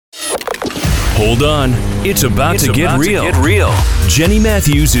Hold on. It's about to get real. Jenny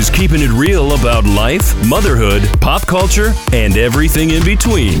Matthews is keeping it real about life, motherhood, pop culture, and everything in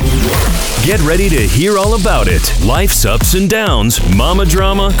between. Get ready to hear all about it. Life's ups and downs, mama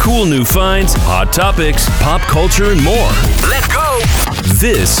drama, cool new finds, hot topics, pop culture, and more. Let go.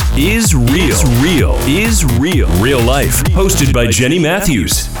 This is Real. Real Life. Hosted by Jenny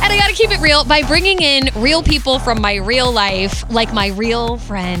Matthews. And I gotta keep it real by bringing in real people from my real life, like my real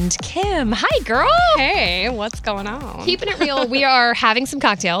friend, Kim. Hi, girl. Hey, what's going on? Keeping it real. We are having some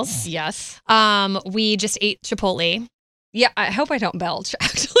cocktails. Yes. We just ate Chipotle. Yeah, I hope I don't belch,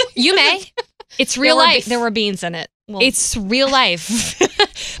 actually. You may. It's real life. There were beans in it. Well, it's real life.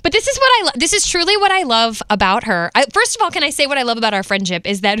 But this is what this is truly what I love about her. First of all, can I say what I love about our friendship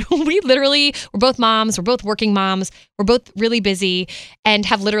is that we're both moms, we're both working moms, we're both really busy and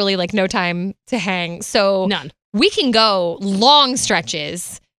have literally like no time to hang. So none. We can go long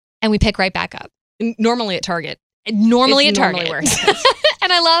stretches and we pick right back up. Normally at Target. Normally at Target. Where it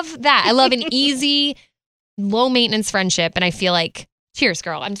And I love that. I love an easy, low maintenance friendship. And I feel like, cheers,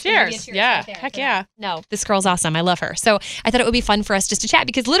 girl. I'm just gonna give you a cheers Yeah. right there. Heck yeah. No, this girl's awesome. I love her. So I thought it would be fun for us just to chat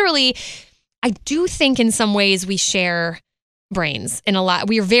because literally, I do think in some ways we share brains in a lot.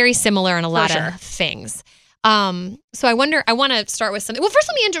 We are very similar in a lot of things. So I want to start with something. Well, first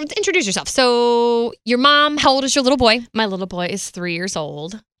let me introduce yourself. So your mom, how old is your little boy? My little boy is 3 years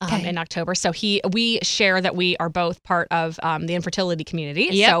old in October. So we share that we are both part of the infertility community.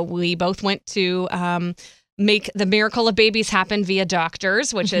 Yep. So we both went to make the miracle of babies happen via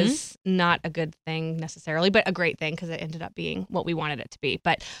doctors, which is not a good thing necessarily, but a great thing because it ended up being what we wanted it to be.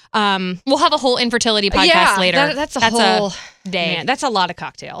 But we'll have a whole infertility podcast later. That's a whole day. Man, that's a lot of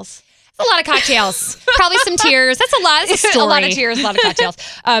cocktails. A lot of cocktails, probably some tears. That's a lot. That's a story. A lot of tears, a lot of cocktails.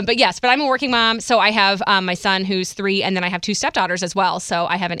 But I'm a working mom. So I have my son who's 3, and then I have 2 stepdaughters as well. So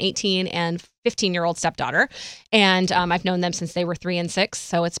I have an 18 and 15-year-old stepdaughter, and I've known them since they were 3 and 6.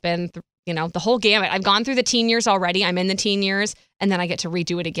 So it's been, the whole gamut. I've gone through the teen years already. I'm in the teen years, and then I get to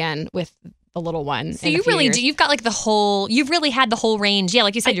redo it again with the little one. So you really do. You've got like you've really had the whole range. Yeah,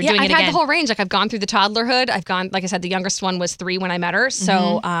 like you said, you're doing it again. I've had the whole range. Like I've gone through the toddlerhood. I've gone, like I said, the youngest one was 3 when I met her.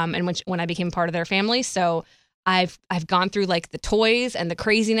 So, and when I became part of their family. So I've gone through like the toys and the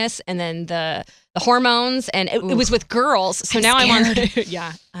craziness and then the hormones, and it was with girls. So now I'm on.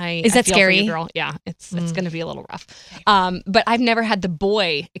 Yeah. Is that scary? Girl. Yeah. It's going to be a little rough. But I've never had the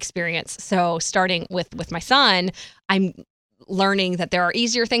boy experience. So starting with my son, I'm learning that there are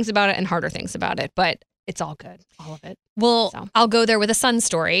easier things about it and harder things about it, but it's all good, all of it. Well, I'll go there with a son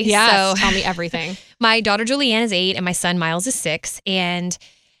story. Yeah, so tell me everything. My daughter Julianne is 8 and my son Miles is 6, and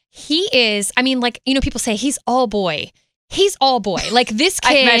he is, people say he's all boy. He's all boy. Like this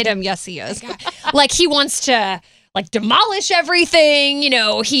kid. I've met him. Yes, he is. Like he wants to demolish everything.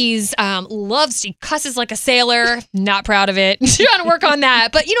 He's he cusses like a sailor. Not proud of it. Trying to work on that.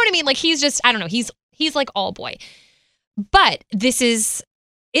 But you know what I mean? Like he's just, I don't know. He's like all boy. But this is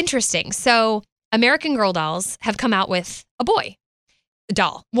interesting. So American Girl dolls have come out with a boy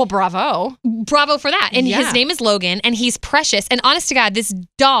doll. Well, bravo for that. And his name is Logan, and he's precious. And honest to God, this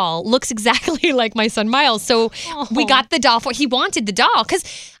doll looks exactly like my son Miles. So we got the doll he wanted the doll. Because,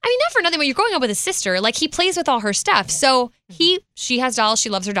 not for nothing, when you're growing up with a sister, like he plays with all her stuff. So she has dolls. She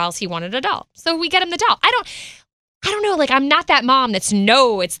loves her dolls. He wanted a doll. So we get him the doll. I don't know, I'm not that mom that's,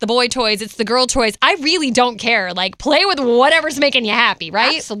 no, it's the boy toys, it's the girl toys. I really don't care. Play with whatever's making you happy,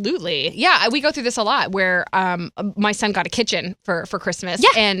 right? Absolutely. Yeah, we go through this a lot where my son got a kitchen for Christmas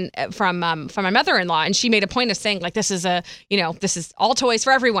and from my mother-in-law, and she made a point of saying, this is this is all toys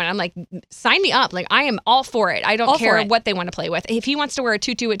for everyone. I'm like, sign me up. I am all for it. I don't care what they want to play with. If he wants to wear a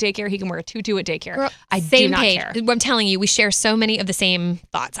tutu at daycare, he can wear a tutu at daycare. Girl, I do not care. I'm telling you, we share so many of the same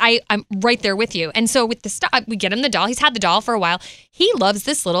thoughts. I'm right there with you. And so with the stuff, we get him the doll. He's had the doll for a while. He loves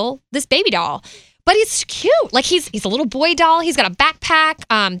this baby doll, but it's cute. He's a little boy doll. He's got a backpack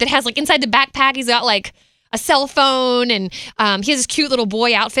that has inside the backpack, he's got a cell phone, and he has this cute little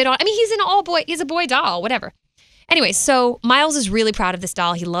boy outfit on. He's a boy doll, whatever. Anyway, so Miles is really proud of this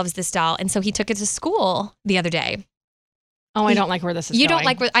doll. He loves this doll. And so he took it to school the other day. Oh, I don't like where this is going. You don't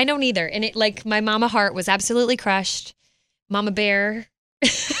like where, I don't either. And it my mama heart was absolutely crushed. Mama bear.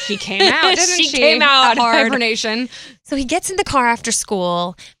 She came out, didn't she? She came out hard. Of hibernation. So he gets in the car after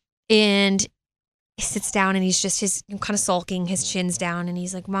school and he sits down and he's kind of sulking, his chin's down, and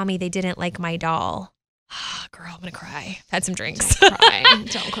he's like, Mommy, they didn't like my doll. Girl, I'm going to cry. Had some drinks. Don't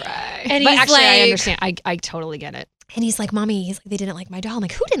cry. And but actually, I understand. I totally get it. And he's like, Mommy, they didn't like my doll. I'm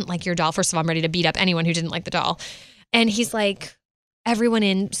like, who didn't like your doll? First of all, I'm ready to beat up anyone who didn't like the doll. And he's like, everyone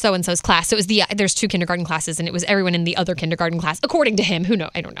in so-and-so's class. So it was there's 2 kindergarten classes, and it was everyone in the other kindergarten class, according to him.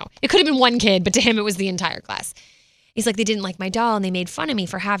 I don't know. It could have been one kid, but to him, it was the entire class. He's like, they didn't like my doll, and they made fun of me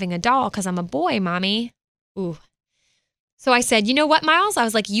for having a doll because I'm a boy, Mommy. Ooh. So I said, you know what, Miles? I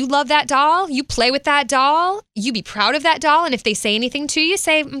was like, you love that doll. You play with that doll. You be proud of that doll. And if they say anything to you,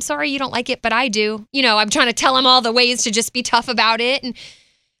 say, I'm sorry you don't like it, but I do. You know, I'm trying to tell him all the ways to just be tough about it. And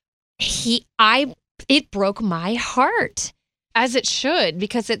it broke my heart. As it should,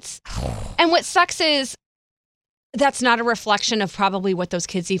 because and what sucks is that's not a reflection of probably what those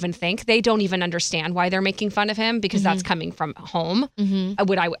kids even think. They don't even understand why they're making fun of him because that's coming from home,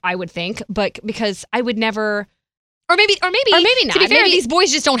 I would think. But because I would never... Or maybe not. To be fair, these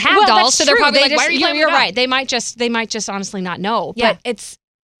boys just don't have dolls, so they're probably like, why are you playing with You're right. They might just honestly not know. Yeah. But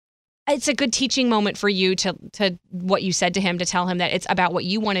it's a good teaching moment for you to what you said to him, to tell him that it's about what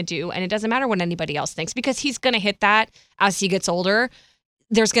you want to do, and it doesn't matter what anybody else thinks, because he's going to hit that as he gets older.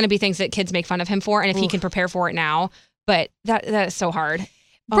 There's going to be things that kids make fun of him for, and if he can prepare for it now, but that is so hard.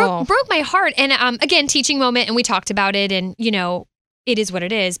 Broke my heart. And again, teaching moment, and we talked about it, and you know, it is what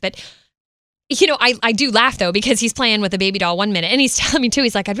it is, but you know, I do laugh though, because he's playing with a baby doll one minute and he's telling me too,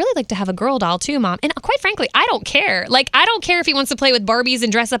 he's like, I'd really like to have a girl doll too, Mom. And quite frankly, I don't care. Like, I don't care if he wants to play with Barbies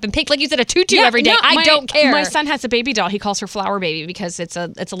and dress up in pink. Like you said, a tutu every day. I don't care. My son has a baby doll. He calls her Flower Baby because it's a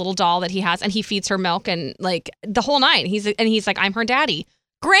little doll that he has, and he feeds her milk and like the whole nine. He's like, I'm her daddy.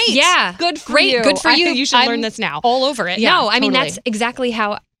 Great. Yeah. Good for you. Good for you. You should learn this now. All over it. Yeah, no, I mean, totally. that's exactly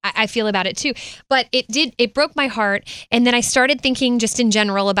how I feel about it too. But it broke my heart. And then I started thinking just in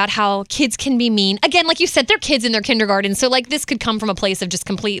general about how kids can be mean. Again, like you said, they're kids in their kindergarten. So like this could come from a place of just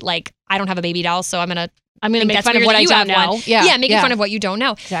complete, like, I don't have a baby doll, so I'm going to make fun of what I don't know. Yeah, making fun of what you don't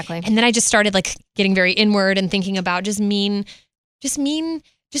know. Exactly. And then I just started like getting very inward and thinking about just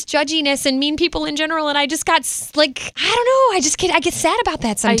judginess and mean people in general. And I just got like, I don't know. I get sad about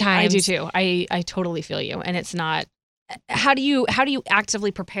that sometimes. I do too. I totally feel you. And it's not, how do you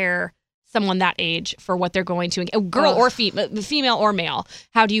actively prepare someone that age for what they're going to, a girl or female or male,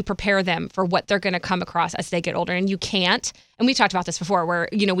 how do you prepare them for what they're going to come across as they get older? And you can't. And we talked about this before where,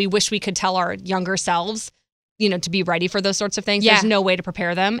 you know, we wish we could tell our younger selves, you know, to be ready for those sorts of things. Yeah. There's no way to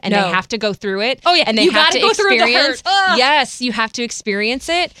prepare them, and they have to go through it. Oh yeah. And they have to go through the hurt. Yes, you have to experience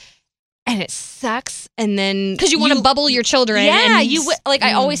it. And it sucks. And then because you want to bubble your children. Yeah, and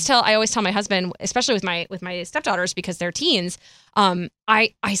I always tell my husband, especially with my stepdaughters, because they're teens.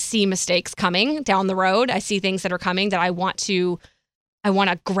 I see mistakes coming down the road. I see things that are coming that I want to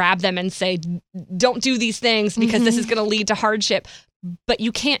grab them and say, don't do these things because this is going to lead to hardship. But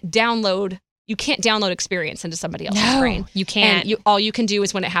you can't download experience into somebody else's brain. You can't. And all you can do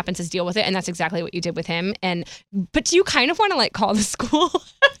is when it happens is deal with it. And that's exactly what you did with him. But do you kind of want to like call the school?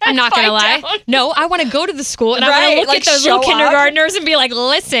 I'm not going to lie. No, I want to go to the school and I want to look at those little kindergartners and be like,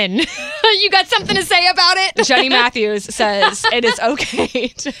 listen, you got something to say about it? Jenny Matthews says it is okay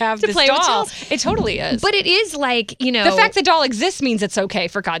to have this play doll. with It totally is. But it is like, you know. The fact the doll exists means it's okay,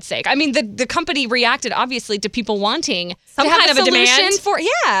 for God's sake. I mean, the company reacted obviously to people wanting some to have kind of a demand for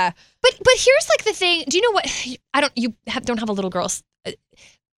But here's like the thing. Do you know what? You don't have a little girls.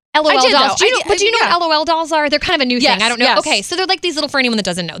 LOL did, dolls. though. Do you know what LOL dolls are? They're kind of a new thing. I don't know. Yes. Okay, so they're like these little, for anyone that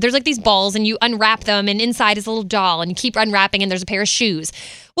doesn't know, there's like these balls and you unwrap them and inside is a little doll and you keep unwrapping and there's a pair of shoes.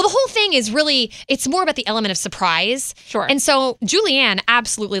 Well, the whole thing is really, it's more about the element of surprise. Sure. And so Julianne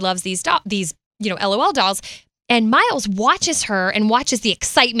absolutely loves these LOL dolls. And Miles watches her and watches the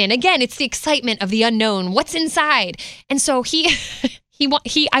excitement. Again, it's the excitement of the unknown. What's inside? And so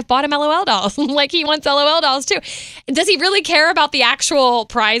I've bought him LOL dolls. Like he wants LOL dolls too. Does he really care about the actual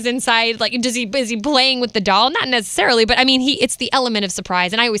prize inside? Like, is he playing with the doll? Not necessarily, but I mean, it's the element of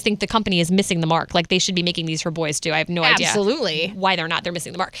surprise. And I always think the company is missing the mark. Like they should be making these for boys too. I have no idea why they're not. They're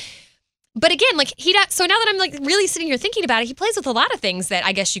missing the mark. But again, like so now that I'm like really sitting here thinking about it, he plays with a lot of things that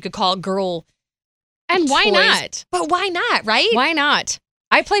I guess you could call girl. And why toys. not? But why not, right? Why not?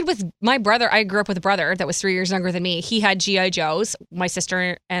 I played with my brother. I grew up with a brother that was 3 years younger than me. He had G.I. Joes. My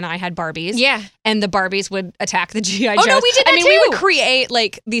sister and I had Barbies. Yeah. And the Barbies would attack the G.I. Joes. Oh, no, we did that too. We would create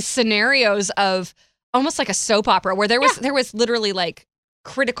like these scenarios of almost like a soap opera where there was literally like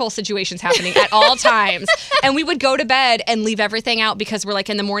critical situations happening at all times. And we would go to bed and leave everything out because we're like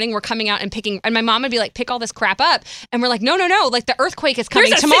in the morning we're coming out and picking, and my mom would be like, pick all this crap up. And we're like, no, like the earthquake is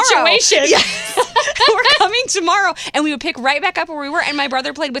coming tomorrow. Situation. Yes. We're coming tomorrow. And we would pick right back up where we were. And my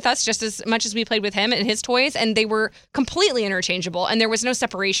brother played with us just as much as we played with him and his toys. And they were completely interchangeable. And there was no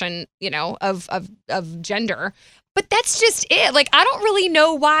separation, you know, of gender. But that's just it. Like, I don't really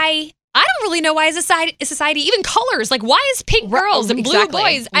know why as a society, even colors, like why is pink girls and blue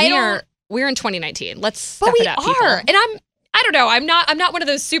boys? We're in 2019. Let's step but we it up, are. people. And I don't know. I'm not one of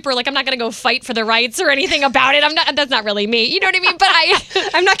those super, like, I'm not going to go fight for the rights or anything about it. That's not really me. You know what I mean? But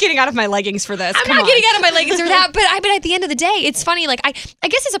I'm not getting out of my leggings for this. I'm not getting out of my leggings for that. But at the end of the day, it's funny. Like, I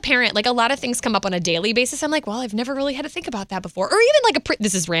guess as a parent, like, a lot of things come up on a daily basis. I'm like, well, I've never really had to think about that before. Or even like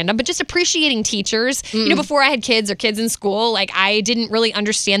this is random, but just appreciating teachers. You know, before I had kids or kids in school, like, I didn't really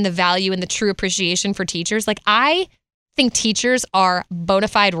understand the value and the true appreciation for teachers. Like, I think teachers are bona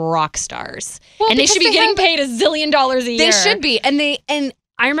fide rock stars. Well, and they should be getting paid $1 zillion a year. They should be. And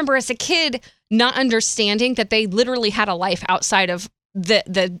I remember as a kid not understanding that they literally had a life outside of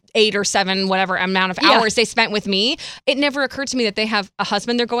the 8 or 7, whatever amount of hours they spent with me. It never occurred to me that they have a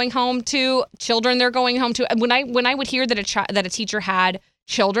husband they're going home to, children they're going home to. When I would hear that a teacher had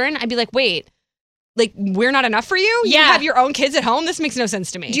children, I'd be like, wait, like, we're not enough for you? Yeah. You have your own kids at home? This makes no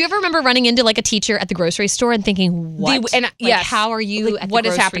sense to me. Do you ever remember running into like a teacher at the grocery store and thinking, what? How are you at the what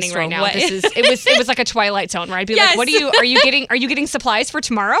is grocery happening store? right now? What? It was like a Twilight Zone where I'd be like, are you getting supplies for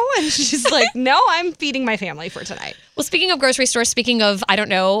tomorrow? And she's like, no, I'm feeding my family for tonight. Well, speaking of grocery stores, speaking of, I don't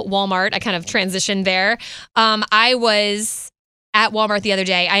know, Walmart, I kind of transitioned there. I was at Walmart the other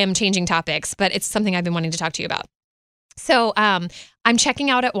day. I am changing topics, but it's something I've been wanting to talk to you about. So I'm checking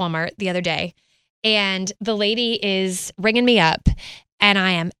out at Walmart the other day, and the lady is ringing me up, and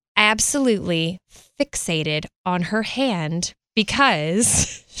I am absolutely fixated on her hand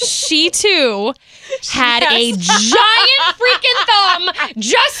because she too had a giant freaking thumb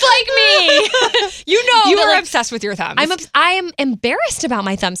just like me. You are obsessed with your thumbs. I am embarrassed about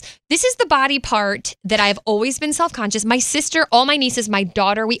my thumbs. This is the body part that I've always been self-conscious. My sister, all my nieces, my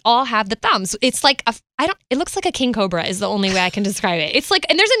daughter, we all have the thumbs. It's like it looks like a king cobra is the only way I can describe it. It's like,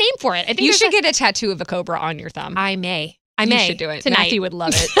 and there's a name for it. I think you should get a tattoo of a cobra on your thumb. I may. You should do it tonight. Matthew would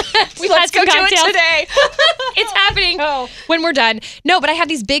love it. Let's go do it today. It's happening when we're done. No, but I have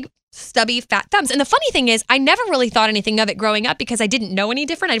these big, stubby, fat thumbs. And the funny thing is, I never really thought anything of it growing up because I didn't know any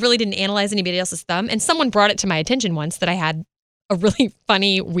different. I really didn't analyze anybody else's thumb. And someone brought it to my attention once that I had a really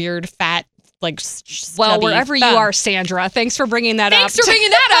funny, weird, fat, like, wherever thumb. You are, Sandra, thanks for bringing that up. Thanks for bringing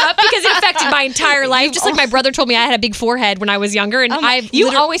that up because it affected my entire life. Just like my brother told me I had a big forehead when I was younger. And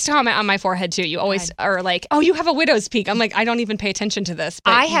you always comment on my forehead too. You always are like, oh, you have a widow's peak. I'm like, I don't even pay attention to this.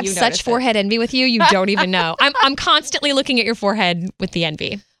 But I have such forehead envy with you. You don't even know. I'm constantly looking at your forehead with the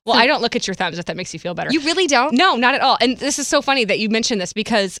envy. Well, I don't look at your thumbs if that makes you feel better. You really don't? No, not at all. And this is so funny that you mentioned this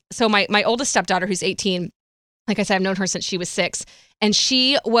because my oldest stepdaughter, who's 18, like I said, I've known her since she was 6, and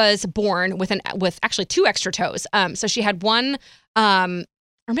she was born with actually 2 extra toes. So she had one, or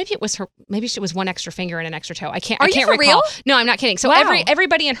maybe it was one extra finger and an extra toe. I can't recall. Real? No, I'm not kidding. So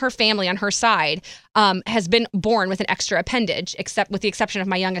everybody in her family on her side has been born with an extra appendage, except with the exception of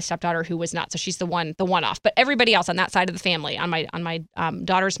my youngest stepdaughter who was not. So she's the one off. But everybody else on that side of the family, on my my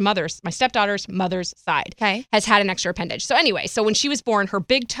stepdaughter's mother's side, has had an extra appendage. So anyway, so when she was born, her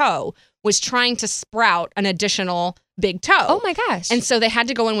big toe was trying to sprout an additional big toe. Oh my gosh. And so they had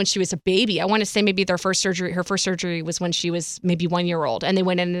to go in when she was a baby. I want to say maybe her first surgery was when she was maybe 1 year old, and they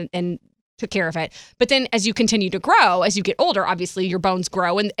went in and took care of it. But then as you continue to grow, as you get older, obviously your bones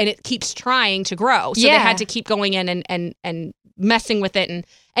grow and it keeps trying to grow. So they had to keep going in and messing with it.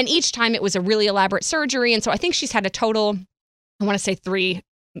 And each time it was a really elaborate surgery. And so I think she's had a total, I want to say 3.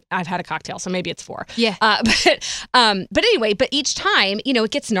 I've had a cocktail, so maybe it's 4. Yeah. But anyway, but each time,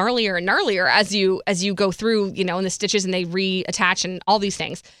 it gets gnarlier and gnarlier as you go through, in the stitches and they reattach and all these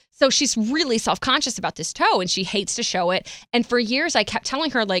things. So she's really self-conscious about this toe and she hates to show it. And for years I kept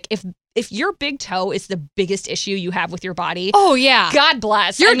telling her, like, if your big toe is the biggest issue you have with your body, oh yeah, God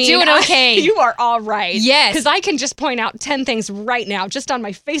bless. You're doing okay. You are all right. Yes. Because I can just point out 10 things right now, just on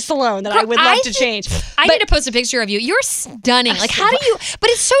my face alone, that I would love to change. I need to post a picture of you. You're stunning. Like, how do you? But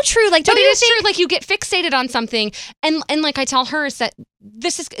it's so true. Like, don't you think? True. Like, you get fixated on something, and like I tell her is that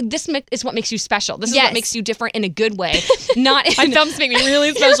this is what makes you special. This is what makes you different in a good way. Not my thumbs make me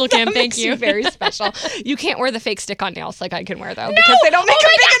really special, Kim. Thank you. Very special. You can't wear the fake stick-on nails like I can wear though, because they don't make them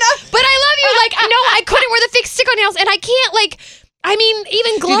big enough. But I love you. Like, no, I couldn't wear the fake stick-on nails, and I can't, like, I mean,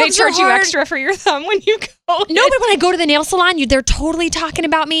 even gloves. Do they charge are hard. You extra for your thumb when you go? No, but when I go to the nail salon, they're totally talking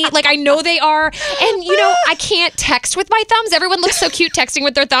about me. Like, I know they are. And, I can't text with my thumbs. Everyone looks so cute texting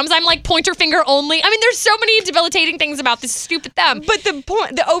with their thumbs. I'm like pointer finger only. I mean, there's so many debilitating things about this stupid thumb. But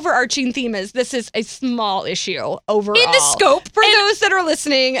the overarching theme is this is a small issue overall. In the scope. For those that are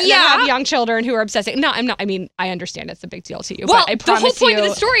listening that have young children who are obsessing. No, I'm not. I mean, I understand it's a big deal to you. Well, but I promise the whole point of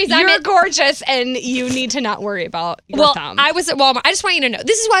the story is you're gorgeous and you need to not worry about your thumb. I was at Walmart. I just want you to know,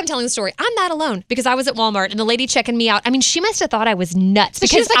 this is why I'm telling the story. I'm not alone because I was at Walmart Walmart and the lady checking me out. I mean, she must have thought I was nuts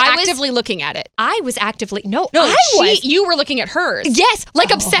because because she was like I actively looking at it. I was actively You were looking at hers. Yes,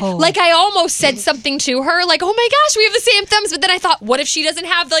 like upset. Like I almost said something to her, like, "Oh my gosh, we have the same thumbs." But then I thought, what if she doesn't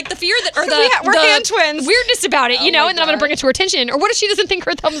have like the fear that or we're hand twins weirdness about it, you know? And then I'm gonna bring it to her attention. Or what if she doesn't think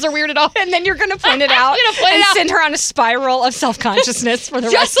her thumbs are weird at all? And then you're gonna point it out and send her on a spiral of self-consciousness for the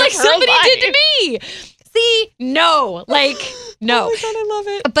rest just like of her somebody life. did to me. See, no, like no. Oh my God, I love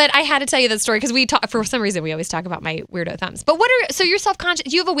it. But I had to tell you that story because we talk for some reason we always talk about my weirdo thumbs. But so you're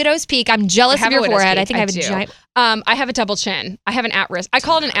self-conscious. You have a widow's peak. I'm jealous of your forehead. I think I have a giant. I have a double chin. I have an at-risk. I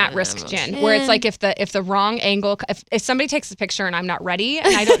call it an at-risk chin, where it's like if the wrong angle, if somebody takes a picture and I'm not ready,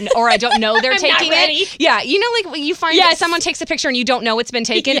 and I don't know they're taking it. Yeah, you know, like you find that someone takes a picture and you don't know it's been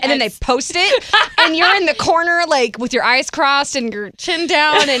taken, and then they post it, and you're in the corner like with your eyes crossed and your chin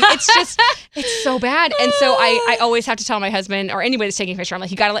down, and it's so bad. And so I always have to tell my husband or anybody that's taking a picture, I'm like,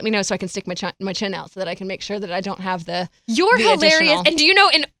 you got to let me know so I can stick my chin out so that I can make sure that I don't have the. You're hilarious. Additional. And do you know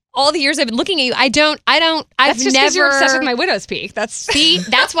in all the years I've been looking at you, I've That's just never. You're obsessed with my widow's peak. That's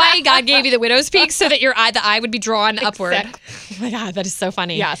why God gave you the widow's peak so that the eye would be drawn upward. Exactly. Oh my God, that is so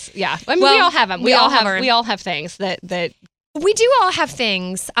funny. Yes, yeah. I mean, we all have them. We all have things that. We do all have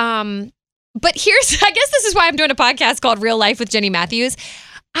things. But I guess this is why I'm doing a podcast called Real Life with Jenny Matthews.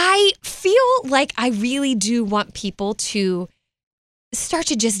 I feel like I really do want people to start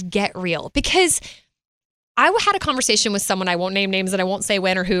to just get real because I had a conversation with someone, I won't name names and I won't say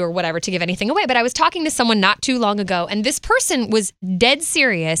when or who or whatever to give anything away, but I was talking to someone not too long ago and this person was dead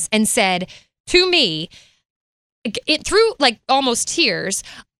serious and said to me, through like almost tears,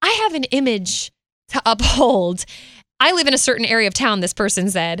 I have an image to uphold. I live in a certain area of town, this person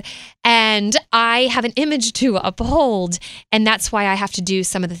said, and I have an image to uphold, and that's why I have to do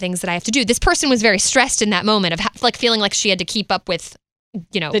some of the things that I have to do. This person was very stressed in that moment of like feeling like she had to keep up with,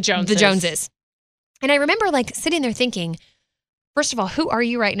 the Joneses. And I remember like sitting there thinking, first of all, who are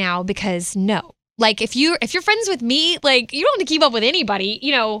you right now? Because no, like if you're friends with me, like you don't have to keep up with anybody. I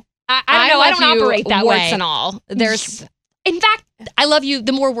don't know. I don't operate that way. Warts and all. In fact, I love you.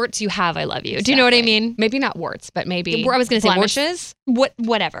 The more warts you have, I love you. Exactly. Do you know what I mean? Maybe not warts, but maybe I was going to say blemishes.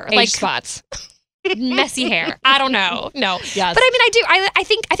 Whatever. Age spots. Messy hair. I don't know. No. Yes. But I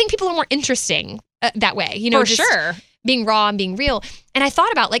mean, I think people are more interesting that way. For sure. Being raw and being real. And I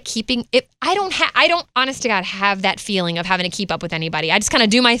thought about like keeping it. I don't honest to God have that feeling of having to keep up with anybody. I just kind of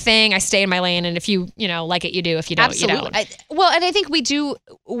do my thing. I stay in my lane. And if you like it, you do. If you don't, absolutely. you don't. And I think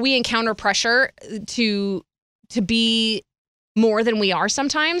we encounter pressure to be more than we are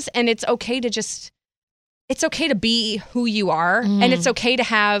sometimes. And it's okay to be who you are. Mm. And it's okay to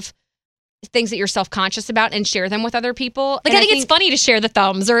have things that you're self-conscious about and share them with other people. Like, I think it's funny to share the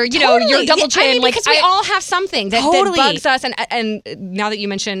thumbs or, totally. Your double chin. I mean, because we all have something that bugs us. And now that you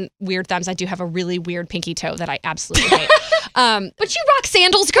mention weird thumbs, I do have a really weird pinky toe that I absolutely hate. But you rock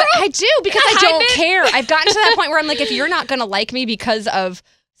sandals, girl. I do because I don't care. I've gotten to that point where I'm like, if you're not going to like me because of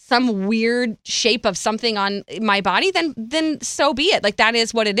some weird shape of something on my body, then so be it. Like, that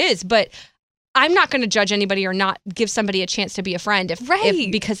is what it is. But I'm not going to judge anybody or not give somebody a chance to be a friend if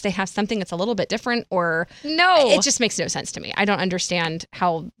because they have something that's a little bit different or no. It just makes no sense to me. I don't understand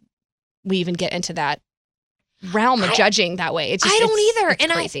how we even get into that realm of judging that way. I don't either.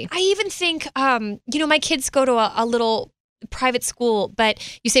 It's crazy. I even think, my kids go to a little private school,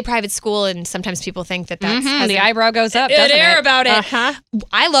 but you say private school and sometimes people think that's the eyebrow goes up, doesn't air about it. Uh-huh.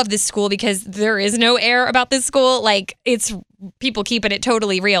 I love this school because there is no air about this school. Like, it's people keeping it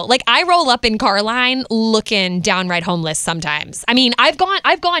totally real. Like, I roll up in Carline looking downright homeless sometimes. I mean, I've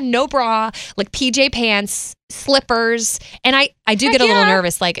gone no bra, like PJ pants, slippers, and I do get a little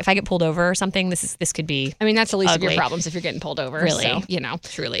nervous. Like, if I get pulled over or something, this could be. I mean, that's the least ugly. of your problems if you're getting pulled over. Really, so,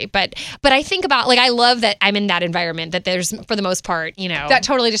 truly. But I think about, like, I love that I'm in that environment. That there's, for the most part, that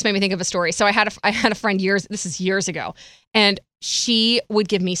totally just made me think of a story. So I had a friend this is years ago, and she would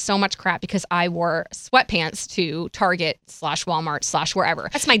give me so much crap because I wore sweatpants to Target /Walmart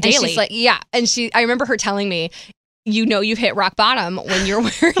 /wherever. That's my daily. And she's like, yeah. And I remember her telling me, you've hit rock bottom when you're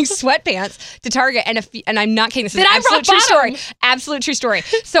wearing sweatpants to Target. And I'm not kidding. This is an absolute true story. Absolute true story.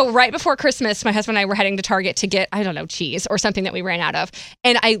 So right before Christmas, my husband and I were heading to Target to get, I don't know, cheese or something that we ran out of.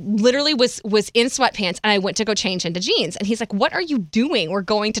 And I literally was in sweatpants and I went to go change into jeans. And he's like, what are you doing? We're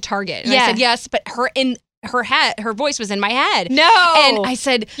going to Target. And I said, yes, but her voice was in my head. No. And I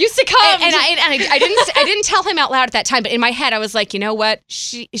said, you succumbed. And I didn't tell him out loud at that time, but in my head I was like, you know what?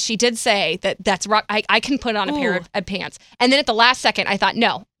 She did say that's rock. I can put on a pair of pants. And then at the last second I thought,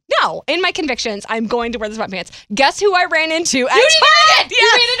 no, No, in my convictions, I'm going to wear the sweatpants. Guess who I ran into at You Target? did!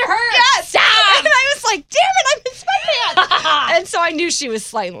 You ran into her! Yes! Stop! And I was like, damn it, I'm in sweatpants! And so I knew she was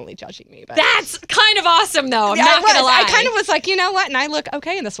slightly judging me. But That's kind of awesome, though. I'm Yeah, not I going to was. lie. I kind of was like, you know what? And I look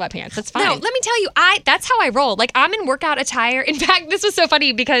okay in the sweatpants. It's fine. No, let me tell you, that's how I roll. Like, I'm in workout attire. In fact, this was so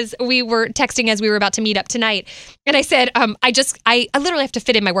funny because we were texting as we were about to meet up tonight. And I said, I literally have to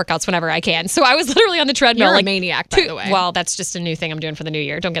fit in my workouts whenever I can. So I was literally on the treadmill. You're like, a maniac, by the way. Well, that's just a new thing I'm doing for the new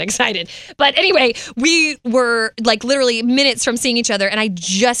year. Don't get excited. But anyway, we were like literally minutes from seeing each other, and I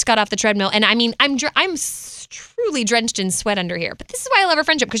just got off the treadmill. And I mean, I'm truly drenched in sweat under here. But this is why I love our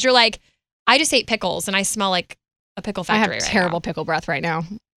friendship, because you're like, I just ate pickles, and I smell like a pickle I have factory right terrible now. pickle breath right now.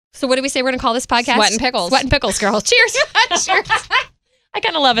 So what do we say we're going to call this podcast? Sweat and Pickles. Sweat and Pickles, girl. Cheers. Cheers. I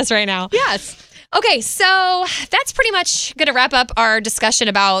kind of love us right now. Yes. Okay, so that's pretty much going to wrap up our discussion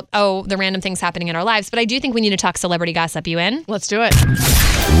about, the random things happening in our lives. But I do think we need to talk celebrity gossip. You in? Let's do it.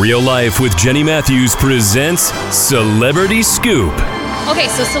 Real Life with Jenny Matthews presents Celebrity Scoop. Okay,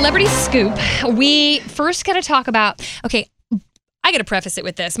 so Celebrity Scoop. We first got to talk about, I got to preface it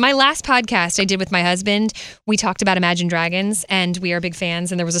with this. My last podcast I did with my husband, we talked about Imagine Dragons, and we are big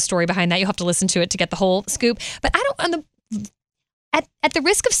fans, and there was a story behind that. You'll have to listen to it to get the whole scoop. But at the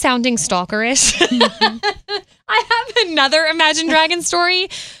risk of sounding stalkerish, I have another Imagine Dragons story.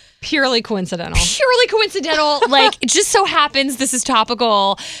 Purely coincidental. Purely coincidental. Like, it just so happens this is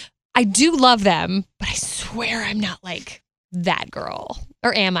topical. I do love them, but I swear I'm not like that girl.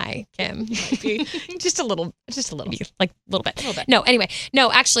 Or am I, Kim? Just a little. Like, a little bit. No, anyway.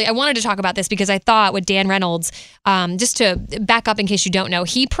 No, actually, I wanted to talk about this because I thought with Dan Reynolds, just to back up in case you don't know,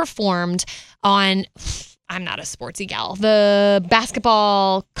 he performed on, I'm not a sportsy gal, the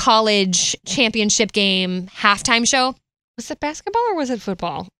basketball college championship game halftime show. Was it basketball or was it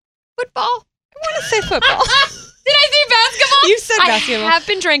football? Football? I want to say football. Did I say basketball? You said basketball. I have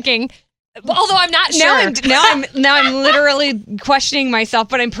been drinking, although I'm not sure. Now I'm literally questioning myself,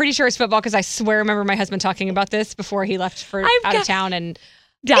 but I'm pretty sure it's football because I swear I remember my husband talking about this before he left for out of town and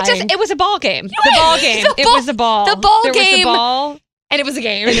dying. It was a ball game. The ball game. It was a ball. The ball there game. Was a ball. And it was a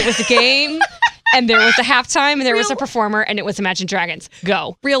game. And it was a game. And there was a halftime and there was a performer and it was Imagine Dragons.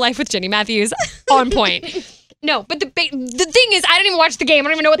 Go. Real Life with Jenny Matthews on point. No, but the thing is, I didn't even watch the game. I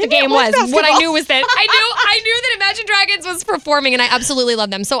don't even know what the game was. What I knew was that I knew that Imagine Dragons was performing, and I absolutely love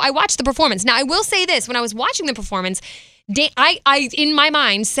them. So I watched the performance. Now I will say this: when I was watching the performance, I in my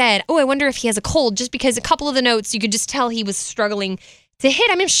mind said, "Oh, I wonder if he has a cold," just because a couple of the notes you could just tell he was struggling to hit.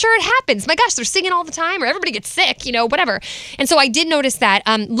 I mean, sure, it happens. My gosh, they're singing all the time, or everybody gets sick, whatever. And so I did notice that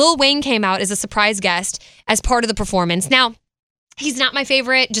Lil Wayne came out as a surprise guest as part of the performance. Now, he's not my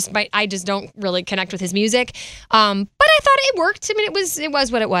favorite. I just don't really connect with his music. But I thought it worked. I mean, it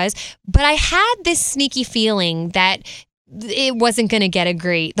was what it was. But I had this sneaky feeling that it wasn't going to get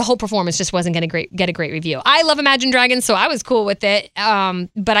the whole performance just wasn't going to get a great review. I love Imagine Dragons, so I was cool with it.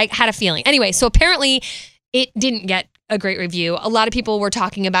 But I had a feeling. Anyway, so apparently it didn't get a great review. A lot of people were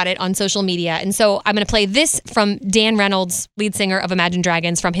talking about it on social media. And so I'm going to play this from Dan Reynolds, lead singer of Imagine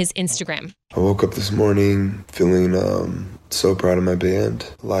Dragons, from his Instagram. I woke up this morning feeling so proud of my band.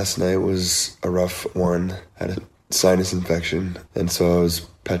 Last night was a rough one. I had a sinus infection, and so I was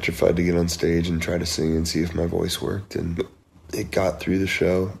petrified to get on stage and try to sing and see if my voice worked. And it got through the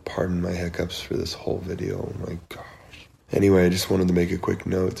show. Pardon my hiccups for this whole video. Oh my gosh. Anyway, I just wanted to make a quick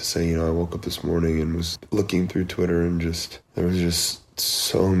note to say, I woke up this morning and was looking through Twitter and there was just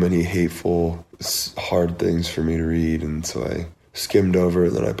so many hateful, hard things for me to read. And so I skimmed over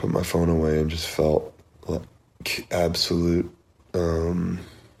it, then I put my phone away and just felt like absolute, I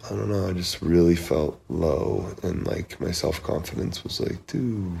don't know, I just really felt low, and like my self-confidence was like,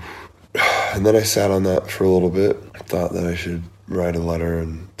 dude. And then I sat on that for a little bit. I thought that I should write a letter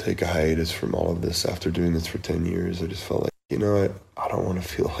and take a hiatus from all of this. After doing this for 10 years, I just felt like, I don't want to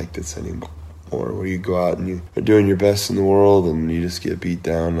feel like this anymore. Where you go out and you are doing your best in the world and you just get beat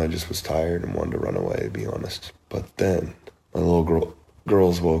down. I just was tired and wanted to run away, to be honest. But then my little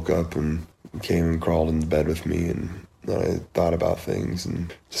girls woke up and came and crawled into bed with me, and then I thought about things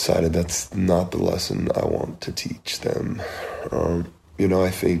and decided that's not the lesson I want to teach them. I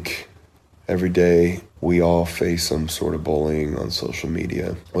think every day we all face some sort of bullying on social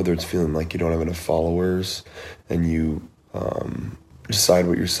media, whether it's feeling like you don't have enough followers and you decide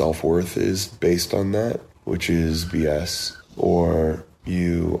what your self-worth is based on that, which is BS, or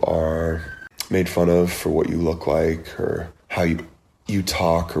you are made fun of for what you look like or how you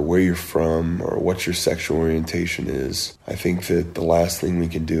talk or where you're from or what your sexual orientation is. I think that the last thing we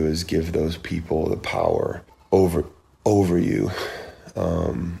can do is give those people the power over you.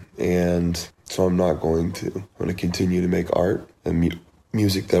 And so I'm not going to. I'm going to continue to make art and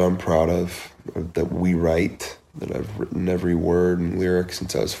music that I'm proud of, that we write, that I've written every word and lyric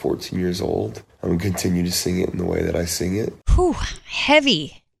since I was 14 years old. I'm going to continue to sing it in the way that I sing it. Whew,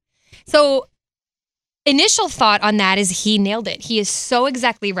 heavy. So initial thought on that is he nailed it. He is so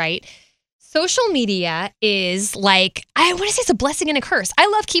exactly right. Social media is like, I want to say it's a blessing and a curse. I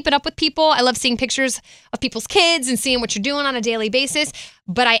love keeping up with people. I love seeing pictures of people's kids and seeing what you're doing on a daily basis.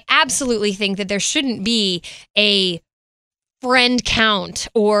 But I absolutely think that there shouldn't be a friend count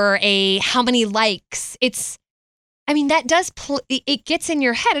or a how many likes. That does, it gets in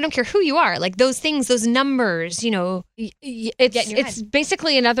your head. I don't care who you are. Like those things, those numbers, it's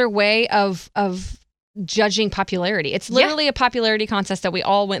basically another way of judging popularity. It's literally a popularity contest that we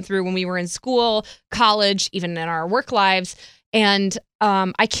all went through when we were in school, college, even in our work lives. And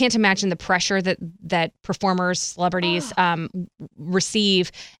I can't imagine the pressure that performers, celebrities receive,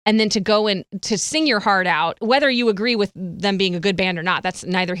 and then to go and to sing your heart out, whether you agree with them being a good band or not, that's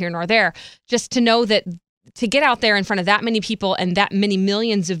neither here nor there. Just to know that to get out there in front of that many people and that many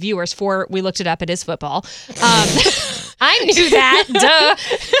millions of viewers we looked it up, it is football. I knew that, duh.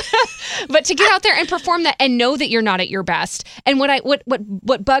 But to get out there and perform that and know that you're not at your best. And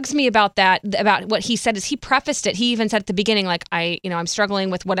what bugs me about that, about what he said, is he prefaced it. He even said at the beginning, like, I'm struggling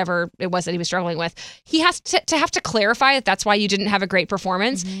with whatever it was that he was struggling with. He has to have to clarify that that's why you didn't have a great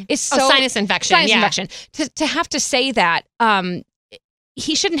performance. Is so sinus infection. Sinus infection. To have to say that,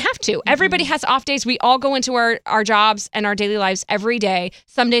 he shouldn't have to. Everybody has off days. We all go into our jobs and our daily lives every day.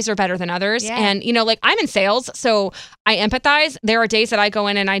 Some days are better than others. Yeah. And, like I'm in sales, so I empathize. There are days that I go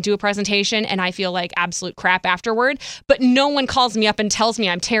in and I do a presentation and I feel like absolute crap afterward, but no one calls me up and tells me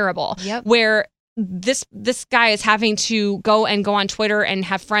I'm terrible. Yep. Where this guy is having to go on Twitter and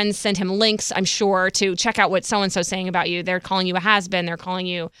have friends send him links, I'm sure, to check out what so-and-so's saying about you. They're calling you a has-been. They're calling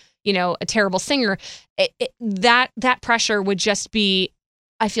you, a terrible singer. That pressure would just be,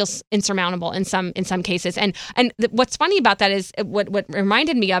 I feel, insurmountable in some cases. And what's funny about that is what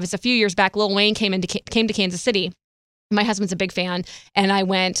reminded me of is a few years back, Lil Wayne came to Kansas City. My husband's a big fan, and I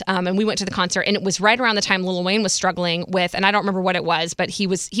went and we went to the concert, and it was right around the time Lil Wayne was struggling with, and I don't remember what it was, but he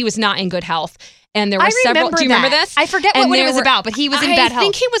was not in good health. And there were several. Do you remember this? I forget what it was about, but he was in bad health. I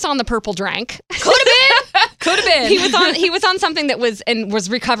think he was on the purple drank. Could have been. He was on something that was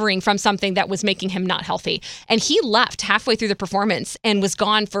recovering from something that was making him not healthy. And he left halfway through the performance and was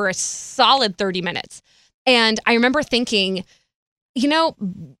gone for a solid 30 minutes. And I remember thinking,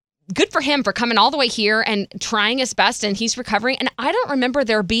 good for him for coming all the way here and trying his best, and he's recovering. And I don't remember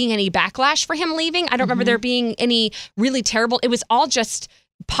there being any backlash for him leaving. I don't remember there being any really terrible. It was all just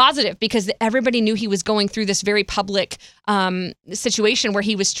positive because everybody knew he was going through this very public situation where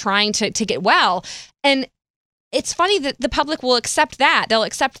he was trying to get well. And it's funny that the public will accept that. They'll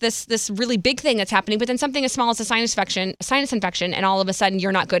accept this really big thing that's happening, but then something as small as a sinus infection, and all of a sudden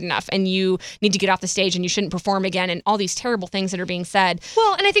you're not good enough and you need to get off the stage and you shouldn't perform again, and all these terrible things that are being said.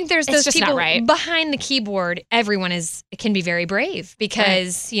 Well, and I think there's those people right. behind the keyboard. Everyone can be very brave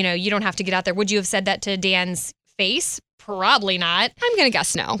because, you don't have to get out there. Would you have said that to Dan's face? Probably not. I'm going to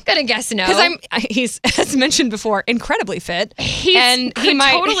guess no. Because he's, as mentioned before, incredibly fit. He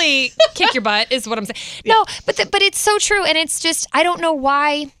might totally kick your butt is what I'm saying. Yeah. No, but it's so true. And it's just, I don't know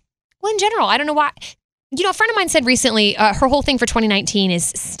why. Well, in general, I don't know why. A friend of mine said recently, her whole thing for 2019 is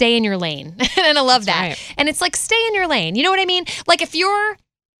stay in your lane. And I love that. Right. And it's like, stay in your lane. You know what I mean? Like if you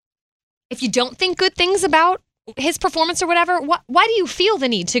don't think good things about his performance or whatever, why do you feel the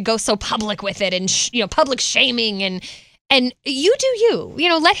need to go so public with it and, public shaming and you do you.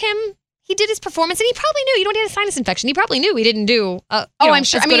 Let him. He did his performance, and he probably knew. He had a sinus infection. He probably knew he didn't do. I'm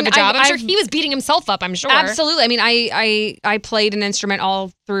sure. As good of a job. I'm sure he was beating himself up. I'm sure. Absolutely. I mean, I played an instrument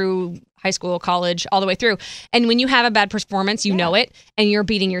all through high school, college, all the way through. And when you have a bad performance, you know it, and you're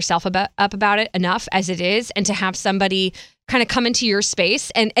beating yourself up about it enough as it is, and to have somebody kind of come into your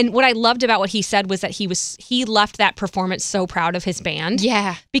space. And what I loved about what he said was that he left that performance so proud of his band.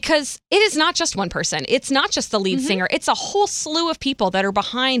 Yeah. Because it is not just one person. It's not just the lead singer. It's a whole slew of people that are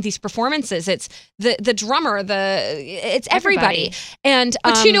behind these performances. It's the drummer, it's everybody. And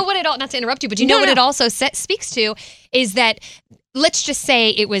but you know what not to interrupt you, but what it also speaks to is that, let's just say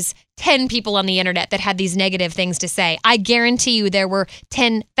it was 10 people on the internet that had these negative things to say. I guarantee you there were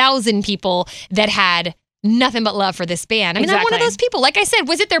 10,000 people that had nothing but love for this band. I mean, I'm one of those people. Like I said,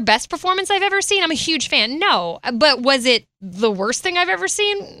 was it their best performance I've ever seen? I'm a huge fan. No. But was it the worst thing I've ever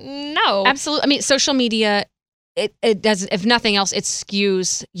seen? No. Absolutely. I mean, social media, it does, if nothing else, it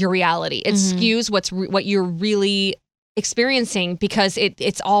skews your reality. It skews what you're really experiencing because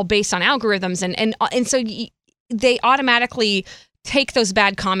it's all based on algorithms. And so they automatically take those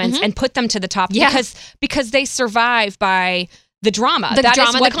bad comments and put them to the top because they survive by the drama. The That is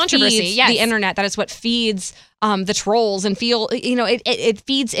drama, what the controversy, feeds yes. the internet. That is what feeds the trolls and it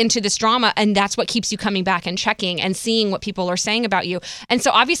feeds into this drama, and that's what keeps you coming back and checking and seeing what people are saying about you. And so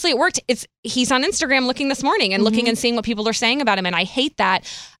obviously it worked. He's on Instagram looking this morning and looking and seeing what people are saying about him, and I hate that.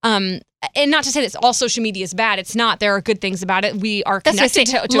 And not to say that all social media is bad. It's not. There are good things about it. We are connected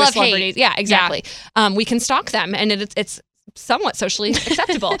to a celebrity. Hate. Yeah, exactly. We can stalk them, and it's somewhat socially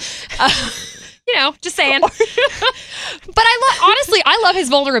acceptable. Just saying. But I love his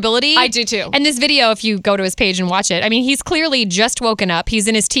vulnerability. I do too. And this video, if you go to his page and watch it, I mean, he's clearly just woken up. He's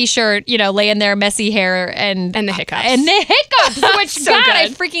in his t-shirt, laying there, messy hair, and the hiccups. Which, So God, good. I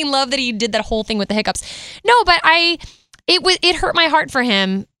freaking love that he did that whole thing with the hiccups. No, but it hurt my heart for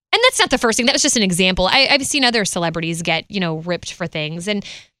him. And that's not the first thing. That was just an example. I've seen other celebrities get, ripped for things. And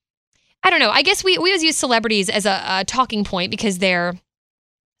I don't know. I guess we always use celebrities as a talking point because they're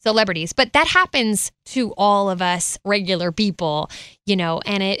celebrities, but that happens to all of us regular people,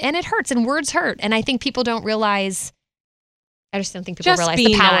 and it hurts, and words hurt. And I think people don't realize. I just don't think people realize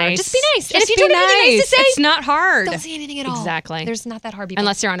the power. Nice. Just be nice. Just and if you be don't have anything nice to say, it's not hard. don't say anything at all. Exactly. There's not that hard people.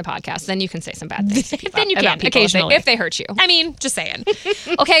 Unless you're on a podcast, then you can say some bad things to people. Then you about can, people occasionally. if they hurt you. I mean, just saying.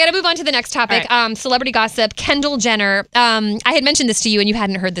 Okay, I got to move on to the next topic. All Celebrity gossip. Kendall Jenner. I had mentioned this to you and you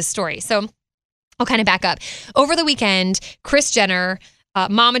hadn't heard this story. So I'll kind of back up. Over the weekend, Kris Jenner,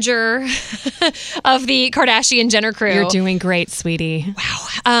 momager of the Kardashian-Jenner crew. You're doing great, sweetie.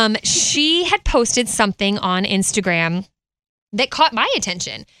 Wow. She had posted something on Instagram that caught my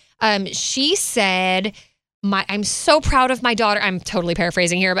attention. She said, I'm so proud of my daughter. I'm totally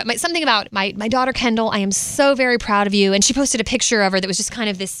paraphrasing here, but something about my daughter, Kendall. I am so very proud of you. And she posted a picture of her that was just kind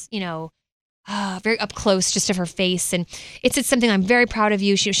of this, very up close just of her face. And it said something, I'm very proud of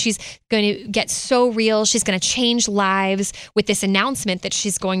you. She's going to get so real. She's going to change lives with this announcement that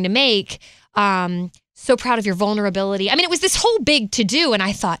she's going to make. So proud of your vulnerability. I mean, it was this whole big to-do. And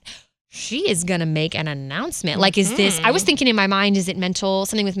I thought, she is going to make an announcement. Like, is this, I was thinking in my mind, is it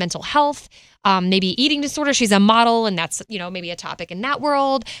something with mental health, maybe eating disorder? She's a model and that's, maybe a topic in that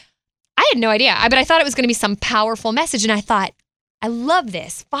world. I had no idea, but I thought it was going to be some powerful message. And I thought, I love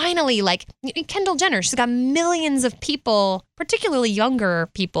this. Finally, like Kendall Jenner, she's got millions of people, particularly younger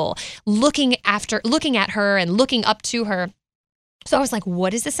people, looking at her and looking up to her. So I was like,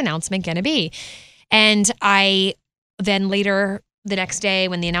 what is this announcement going to be? And I then later the next day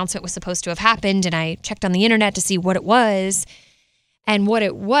when the announcement was supposed to have happened, and I checked on the internet to see what it was. And what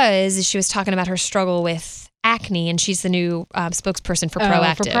it was is she was talking about her struggle with acne, and she's the new spokesperson for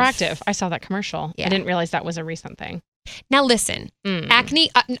Proactive. For Proactive. I saw that commercial. Yeah. I didn't realize that was a recent thing. Now listen, acne,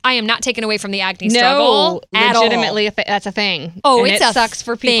 I am not taken away from the acne struggle at all. Legitimately, that's a thing. Oh, and it sucks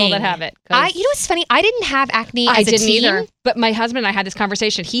for people that have it. You know what's funny? I didn't have acne as I a didn't teen. either. But my husband and I had this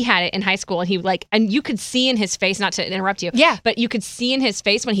conversation. He had it in high school, and he and you could see in his face, not to interrupt you. Yeah. But you could see in his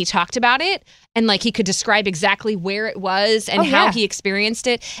face when he talked about it, and he could describe exactly where it was and how he experienced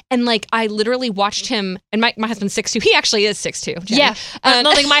it. And I literally watched him, and my husband's 6'2". He actually is 6'2". Jenny. Yeah.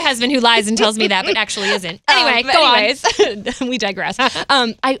 Not like my husband who lies and tells me that, but actually isn't. Anyway, go on. We digress.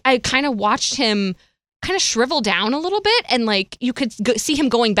 I kind of watched him kind of shrivel down a little bit, and you could see him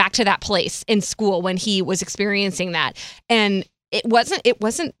going back to that place in school when he was experiencing that, and it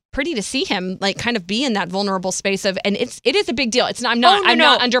wasn't pretty to see him kind of be in that vulnerable space of, and it is a big deal. It's not, I'm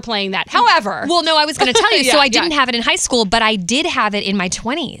not underplaying that. However, well, no, I was going to tell you. Yeah, so I didn't have it in high school, but I did have it in my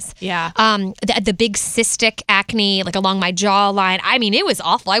 20s. Yeah. The big cystic acne, along my jawline. I mean, it was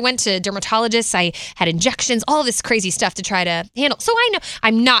awful. I went to dermatologists. I had injections, all this crazy stuff to try to handle. So I know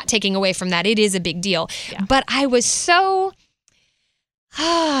I'm not taking away from that. It is a big deal. Yeah. But I was so,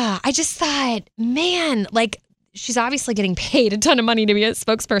 I just thought, man, she's obviously getting paid a ton of money to be a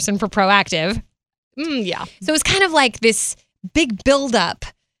spokesperson for Proactive. Yeah. So it's kind of like this big buildup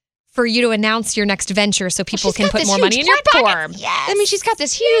for you to announce your next venture so people can put more money in your pocket. Yes. I mean, she's got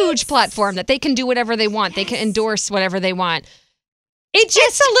this huge platform that they can do whatever they want. They can endorse whatever they want. It's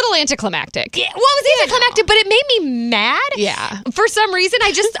a little anticlimactic. Yeah, well, it was anticlimactic, but it made me mad. Yeah. For some reason,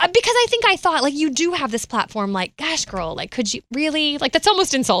 because I thought, you do have this platform, gosh, girl, could you really? That's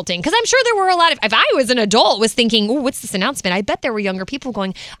almost insulting. Because I'm sure there were a lot of, if I was an adult, was thinking, oh, what's this announcement? I bet there were younger people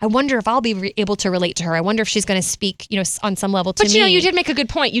going, I wonder if I'll be able to relate to her. I wonder if she's going to speak, on some level to me. But, you did make a good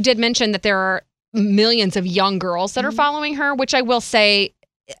point. You did mention that there are millions of young girls that are following her, which I will say,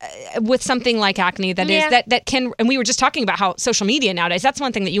 with something like acne that can, and we were just talking about how social media nowadays, that's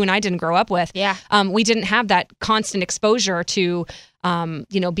one thing that you and I didn't grow up with. Yeah. We didn't have that constant exposure to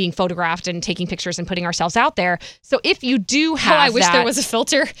being photographed and taking pictures and putting ourselves out there. So if you do have I wish there was a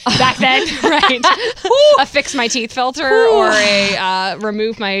filter back then, right? A fix my teeth filter or a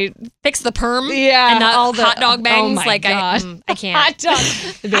remove my fix the perm, yeah, and not all the hot dog bangs. Oh my like God. I can't. Hot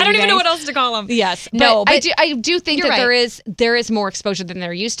dog. I don't even know what else to call them. Yes, No, but but I do think you're that right. there is more exposure than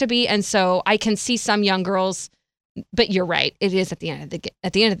there used to be, and so I can see some young girls. But you're right. It is at the end of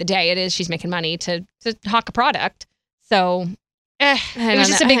the day. It is she's making money to hawk a product. So it was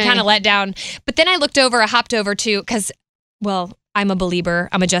just a big kind of letdown. But then I hopped over to because, well, I'm a Belieber.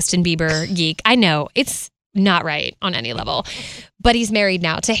 I'm a Justin Bieber geek. I know it's not right on any level, but he's married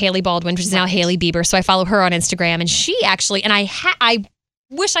now to Hailey Baldwin, which is now Hailey Bieber. So I follow her on Instagram, and she actually, and I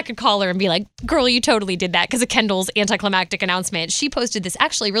wish I could call her and be like, girl, you totally did that because of Kendall's anticlimactic announcement. She posted this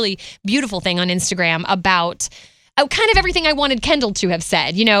actually really beautiful thing on Instagram about kind of everything I wanted Kendall to have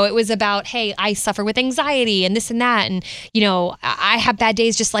said. It was about, hey, I suffer with anxiety and this and that. And, I have bad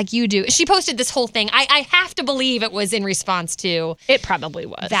days just like you do. She posted this whole thing. I have to believe it was in response to it probably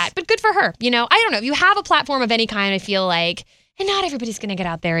was that, but good for her. I don't know. If you have a platform of any kind, I feel like, and not everybody's going to get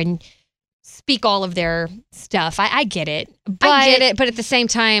out there and speak all of their stuff. I get it. I get it. But at the same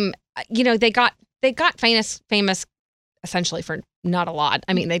time, they got famous essentially for not a lot.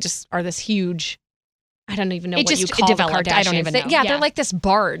 I mean, they just are this huge, I don't even know what you call the Kardashians. I don't even know. They're like this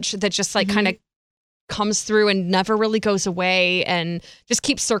barge that just like kind of comes through and never really goes away and just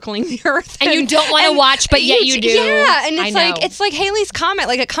keeps circling the earth. And you don't want to watch, but yet you do. Yeah, and it's like Hailey's Comet.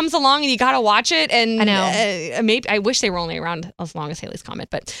 Like it comes along and you got to watch it. And I know. Maybe I wish they were only around as long as Hailey's Comet,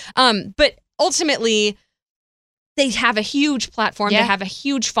 but ultimately they have a huge platform. Yeah. They have a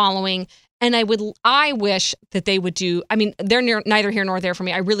huge following. And I wish that they would do, I mean, they're neither here nor there for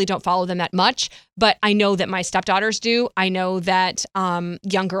me. I really don't follow them that much, but I know that my stepdaughters do. I know that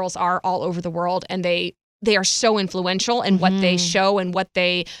young girls are all over the world, and they are so influential in what they show and what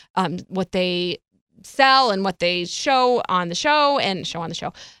they sell and what they show on the show and show on the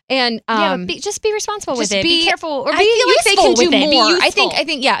show. And but just be responsible with it. Be careful, or be I feel like they can do more. I I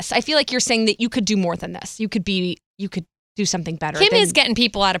think yes. I feel like you're saying that you could do more than this. You could do something better. Kim is getting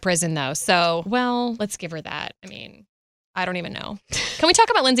people out of prison, though. So, well, let's give her that. I mean, I don't even know. Can we talk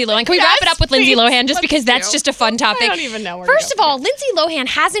about Lindsay Lohan? Can we wrap it up with Lindsay Lohan just because that's just a fun topic? I don't even know. First of all, Lindsay Lohan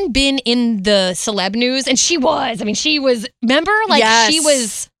hasn't been in the celeb news, and she was. I mean, she was, remember? She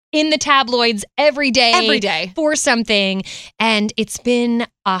was in the tabloids every day for something. And it's been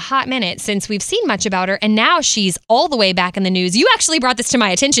a hot minute since we've seen much about her. And now she's all the way back in the news. You actually brought this to my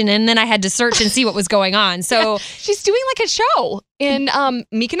attention, and then I had to search and see what was going on. So she's doing like a show in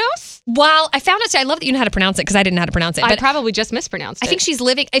Mykonos. Well, I found out, I love that you know how to pronounce it because I didn't know how to pronounce it. I But probably just mispronounced it. I think she's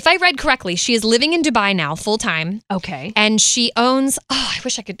living, if I read correctly, she is living in Dubai now full time. Okay. And she owns, I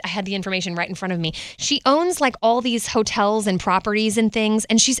wish I had the information right in front of me. She owns like all these hotels and properties and things.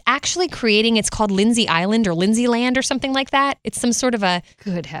 And she's actually creating, it's called Lindsay Island or Lindsay Land or something like that. It's some sort of a,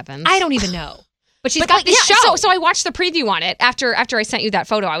 good heavens. I don't even know. But she's got this show. So I watched the preview on it after I sent you that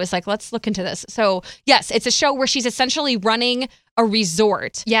photo. I was like, let's look into this. So yes, it's a show where she's essentially running a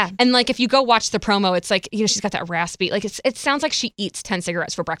resort. Yeah. And like if you go watch the promo, it's like, she's got that raspy, like it sounds like she eats 10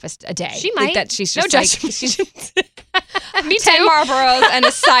 cigarettes for breakfast a day. She might. Like that she's No just judgment. Me 10 Marlboros and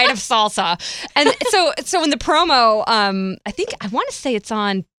a side of salsa. And so in the promo, I want to say it's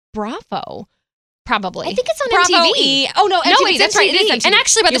on Bravo. Probably. I think it's on Bravo MTV. E. Oh no, MTV. Wait, that's MTV. right. It is MTV. And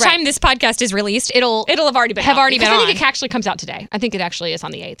actually, by the You're time right. this podcast is released, it'll have already been have out. already been I on. think it actually comes out today. I think it actually is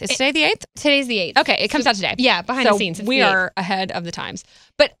on the 8th. Is today the 8th? Today's the 8th. Okay, it comes out today. Yeah, behind the scenes. We are ahead of the times.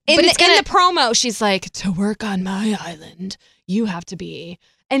 But in the promo, she's like, to work on my island, you have to be.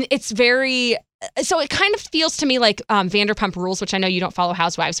 And it's very, so it kind of feels to me like Vanderpump Rules, which I know you don't follow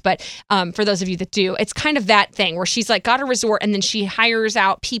Housewives, but for those of you that do, it's kind of that thing where she's like got a resort and then she hires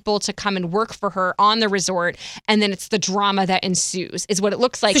out people to come and work for her on the resort. And then it's the drama that ensues is what it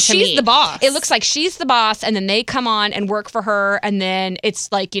looks like to me. She's the boss. It looks like she's the boss and then they come on and work for her. And then it's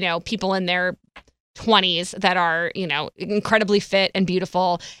like, people in their 20s that are, incredibly fit and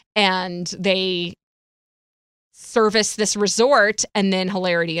beautiful, and they service this resort and then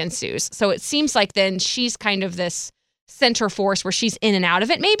hilarity ensues. So it seems like then she's kind of this center force where she's in and out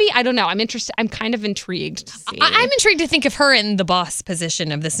of it. Maybe, I don't know. I'm interested. I'm kind of intrigued to see. I'm intrigued to think of her in the boss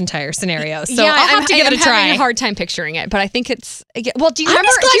position of this entire scenario. So yeah, I'll have to give it a try. I'm having a hard time picturing it, but I think it's, well, do you I'm remember?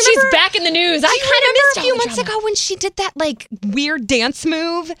 just glad she's back in the news. I kind of missed a few months ago when she did that like weird dance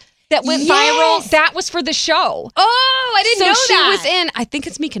move that went Yes. viral? That was for the show. Oh, I didn't know that. So she was in, I think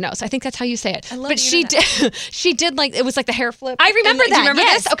it's Mykonos. I think that's how you say it. I love but she did like, it was like the hair flip. I remember that. Do you remember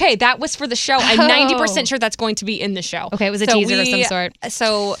yes. this? Okay, that was for the show. I'm 90% sure that's going to be in the show. Okay, it was a teaser of some sort.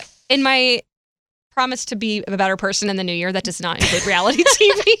 So in my promise to be a better person in the new year. That does not include reality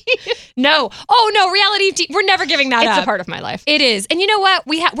TV. No. Oh, no, reality TV. We're never giving that up. It's a part of my life. It is. And you know what?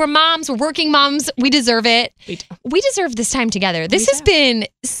 We're moms. We're working moms. We deserve it. We deserve this time together. This has been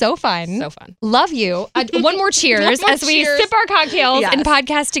so fun. So fun. Love you. One more cheers as we sip our cocktails and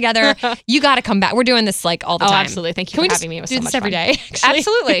podcast together. You got to come back. We're doing this like all the time. Absolutely. Thank you Can for we having me. It was do so this much every fun. day? Actually?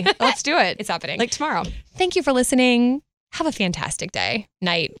 Absolutely. Let's do it. It's happening. Like tomorrow. Thank you for listening. Have a fantastic day,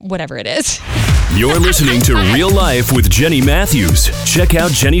 night, whatever it is. You're listening to Real Life with Jenny Matthews. Check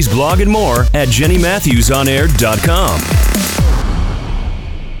out Jenny's blog and more at jennymatthewsonair.com.